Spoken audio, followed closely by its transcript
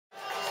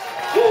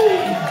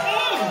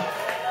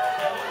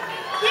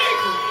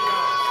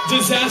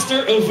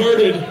Disaster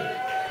averted.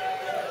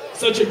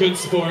 Such a good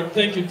sport.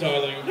 Thank you,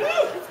 darling.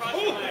 No, of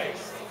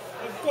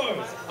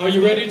course. Are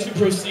you ready to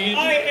proceed?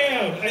 I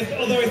am.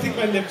 Although I think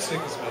my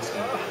lipstick is messed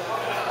up.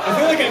 I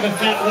feel like I have a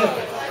fat lip.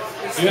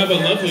 You have a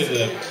lovely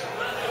lip.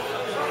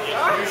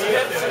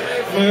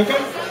 Am I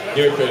okay?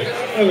 You're good.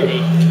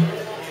 Okay.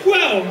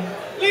 Well,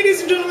 ladies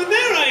and gentlemen,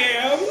 there I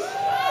am.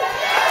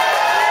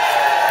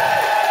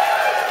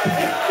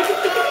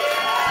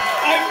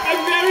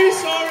 I'm very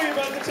sorry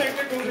about the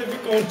technical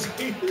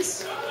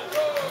difficulties.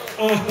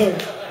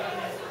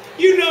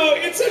 You know,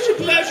 it's such a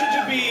pleasure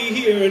to be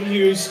here in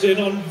Houston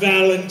on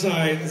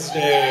Valentine's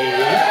Day.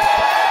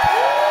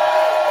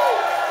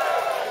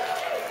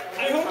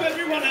 I hope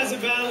everyone has a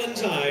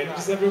Valentine.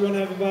 Does everyone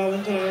have a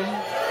Valentine?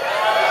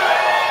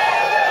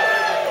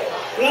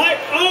 Like,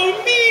 oh,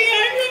 me,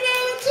 I'm a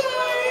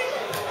Valentine?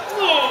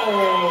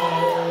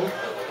 Oh.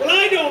 Well,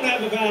 I don't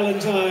have a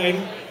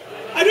Valentine.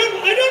 I don't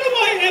know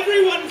why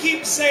everyone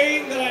keeps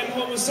saying that I'm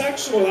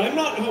homosexual. I'm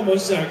not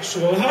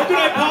homosexual. How could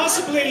I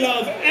possibly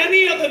love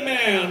any other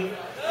man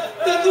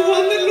than the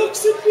one that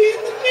looks at me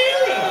in the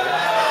mirror?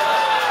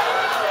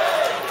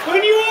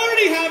 When you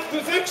already have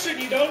perfection,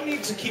 you don't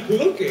need to keep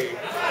looking.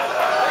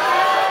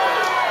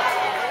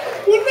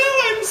 Well, no,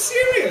 I'm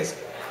serious.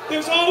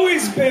 There's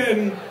always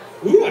been...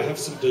 Ooh, I have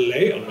some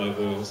delay on my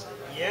voice.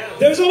 Yeah.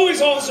 There's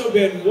always also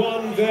been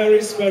one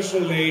very special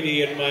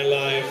lady in my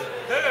life.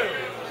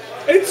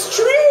 It's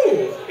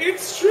true.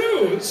 It's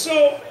true.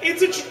 So,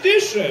 it's a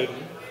tradition.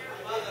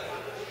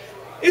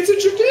 It's a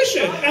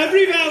tradition.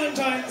 Every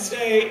Valentine's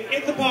Day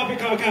in the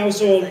Poppycock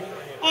household,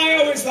 I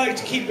always like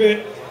to keep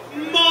it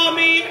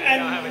mommy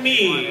and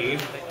me.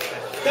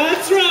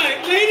 That's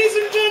right. Ladies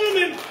and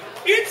gentlemen,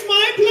 it's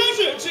my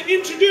pleasure to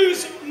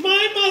introduce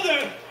my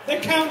mother, the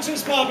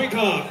Countess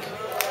Poppycock.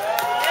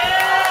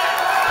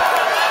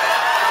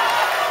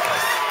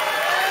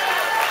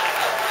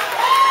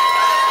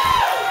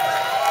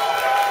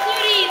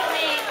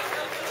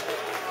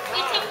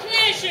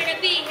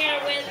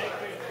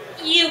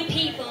 You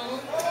people.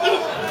 Oh.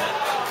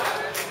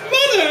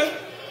 Mother,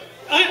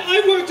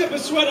 I worked up a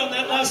sweat on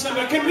that last time,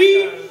 but can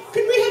we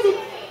have a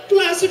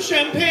glass of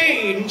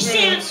champagne?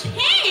 Perhaps?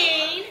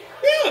 Champagne?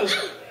 Yes.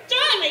 Oh,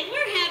 darling,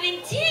 we're having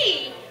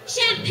tea.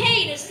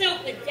 Champagne is so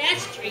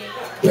pedestrian.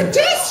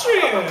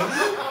 Pedestrian?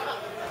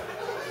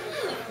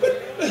 But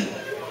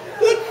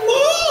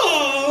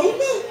Mom!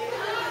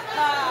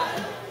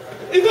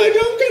 If I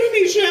don't get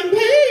any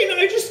champagne,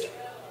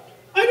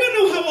 I don't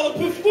know how I'll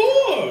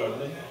perform.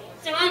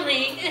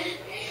 Darling,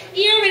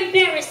 you're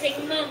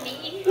embarrassing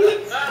Mommy. Well,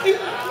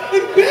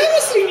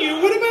 embarrassing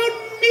you? What about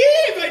me?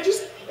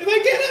 If I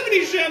can't have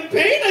any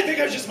champagne, I think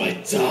I just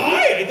might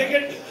die.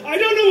 I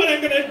don't know what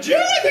I'm gonna do.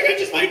 I think I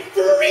just might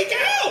freak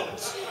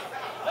out.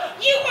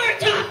 You were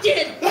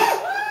adopted.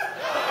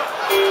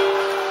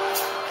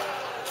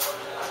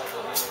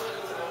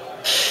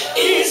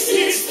 Is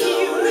this the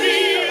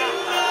real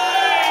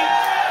life?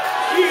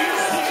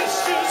 Is this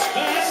just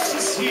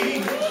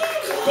fantasy?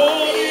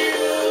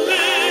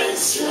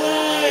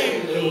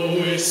 Slide, no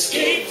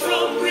escape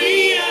from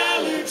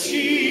reality.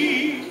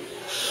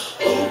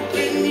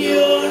 Open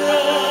your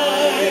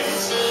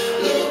eyes,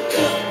 look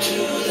up to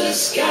the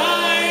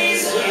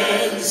skies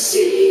and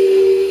see.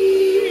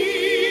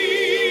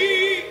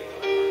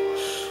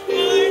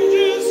 I'm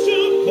just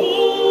a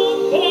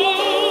poor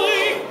boy,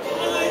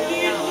 I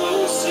need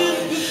no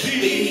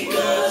sympathy.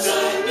 Because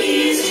I'm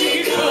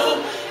easy come,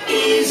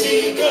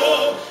 easy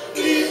go,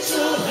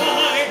 little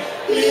high,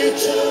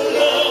 little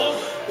low.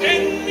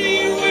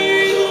 Anyway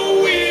the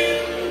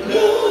wind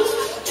blows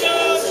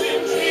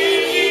doesn't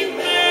really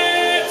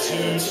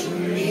matter to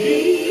me.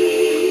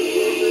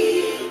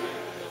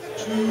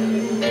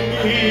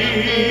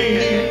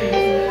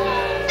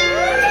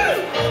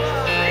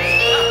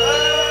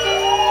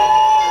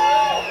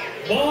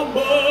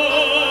 Mama,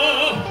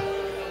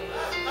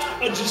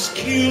 I just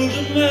killed a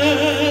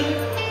man,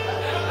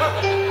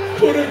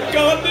 put a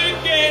gun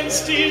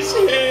against his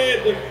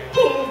head,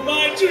 pulled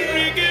my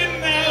trigger,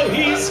 now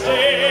he's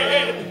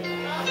dead.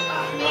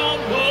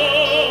 Mama,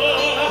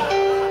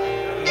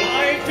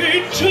 life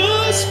had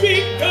just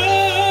begun,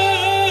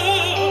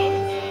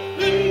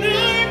 and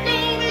I'm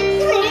gonna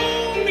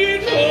throw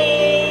it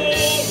all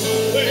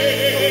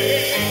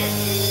away.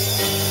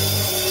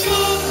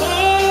 Mama,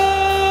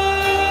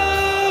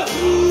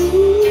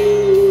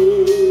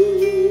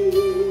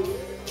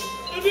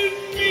 I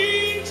didn't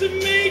mean to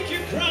make you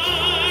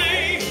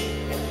cry.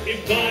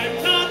 If I'm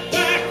not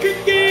back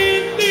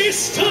again this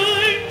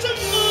time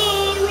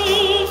tomorrow,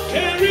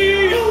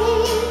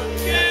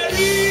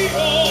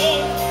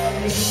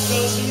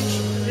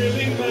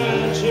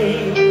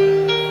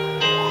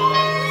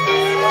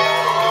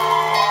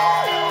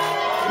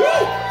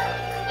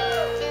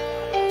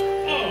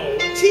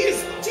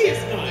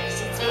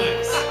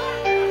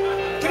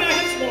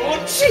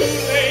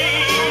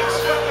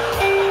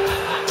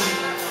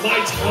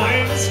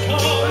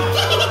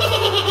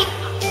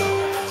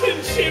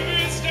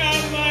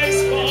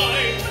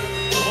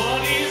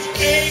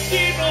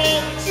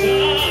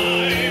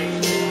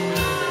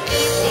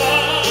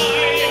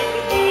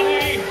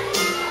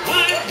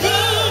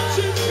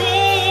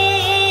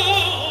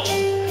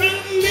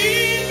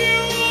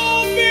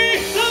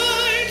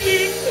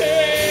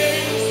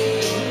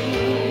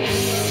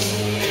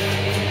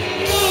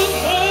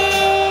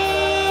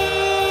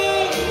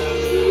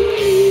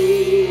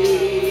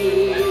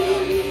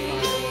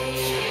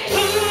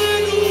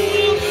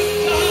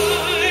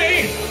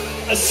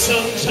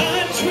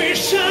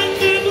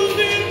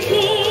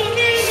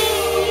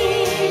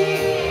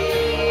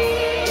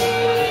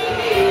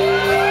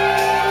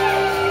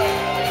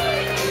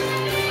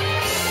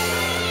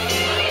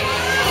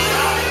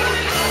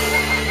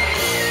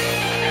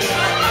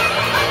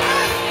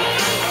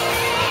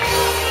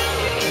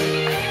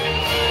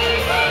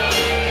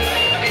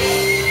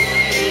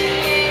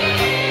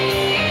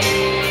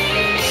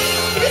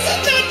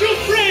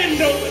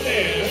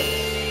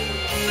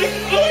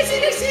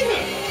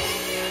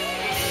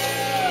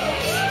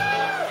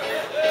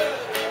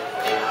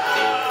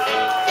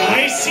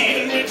 see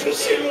the little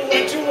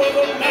silhouette of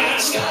a man.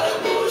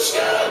 Scaramouche,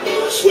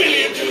 Scaramouche, will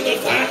you do the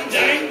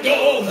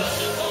fandango?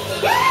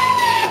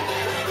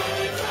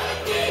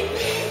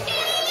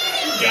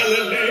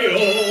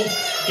 Galileo,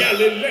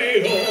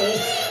 Galileo,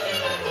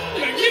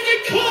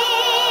 Magnifico!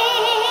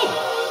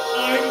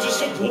 I'm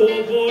just a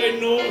poor boy,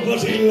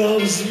 nobody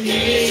loves me.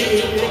 He's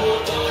just a poor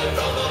boy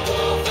from a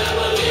poor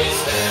family,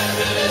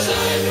 standing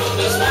aside from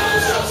the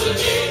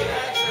monstrosity.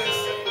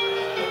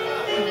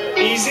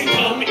 Easy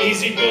come,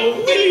 easy go,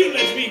 will you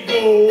let me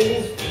go?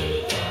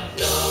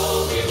 No,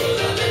 we will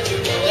not let you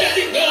go. Let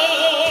it go!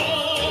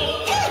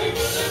 We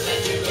will not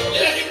let you go.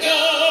 Let it go!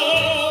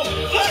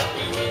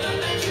 We will not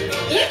let you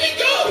go. Let me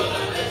go!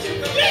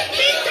 Let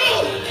me go!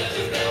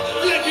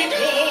 Let me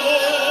go!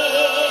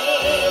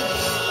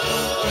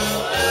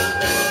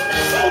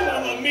 Oh,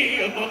 mamma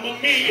mia, mamma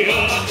mia!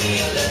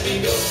 Let me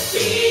go.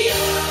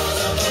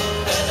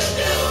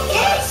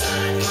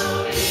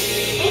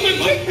 Oh, my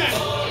mic hat!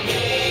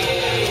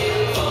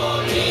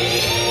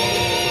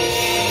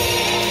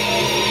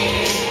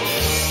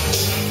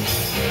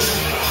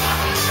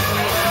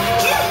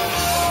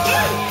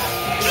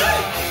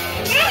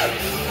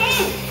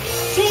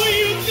 So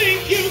you think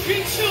you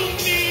can show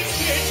me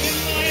straight in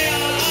my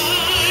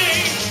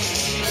eye?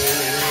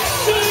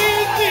 So you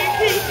think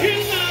you can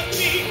love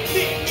me,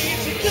 leave me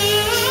to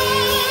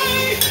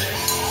die?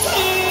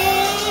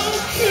 Oh,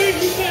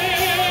 baby,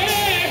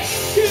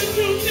 can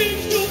do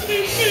things to me,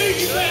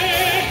 baby.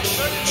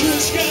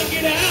 Just gotta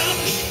get out,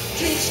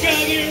 just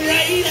gotta get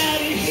right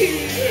out of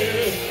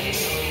here.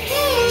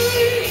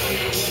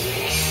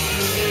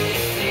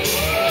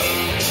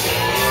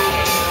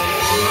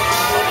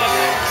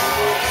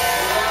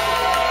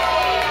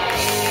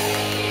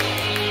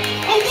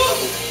 Oh, no!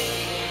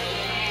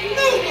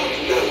 No, no,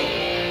 no!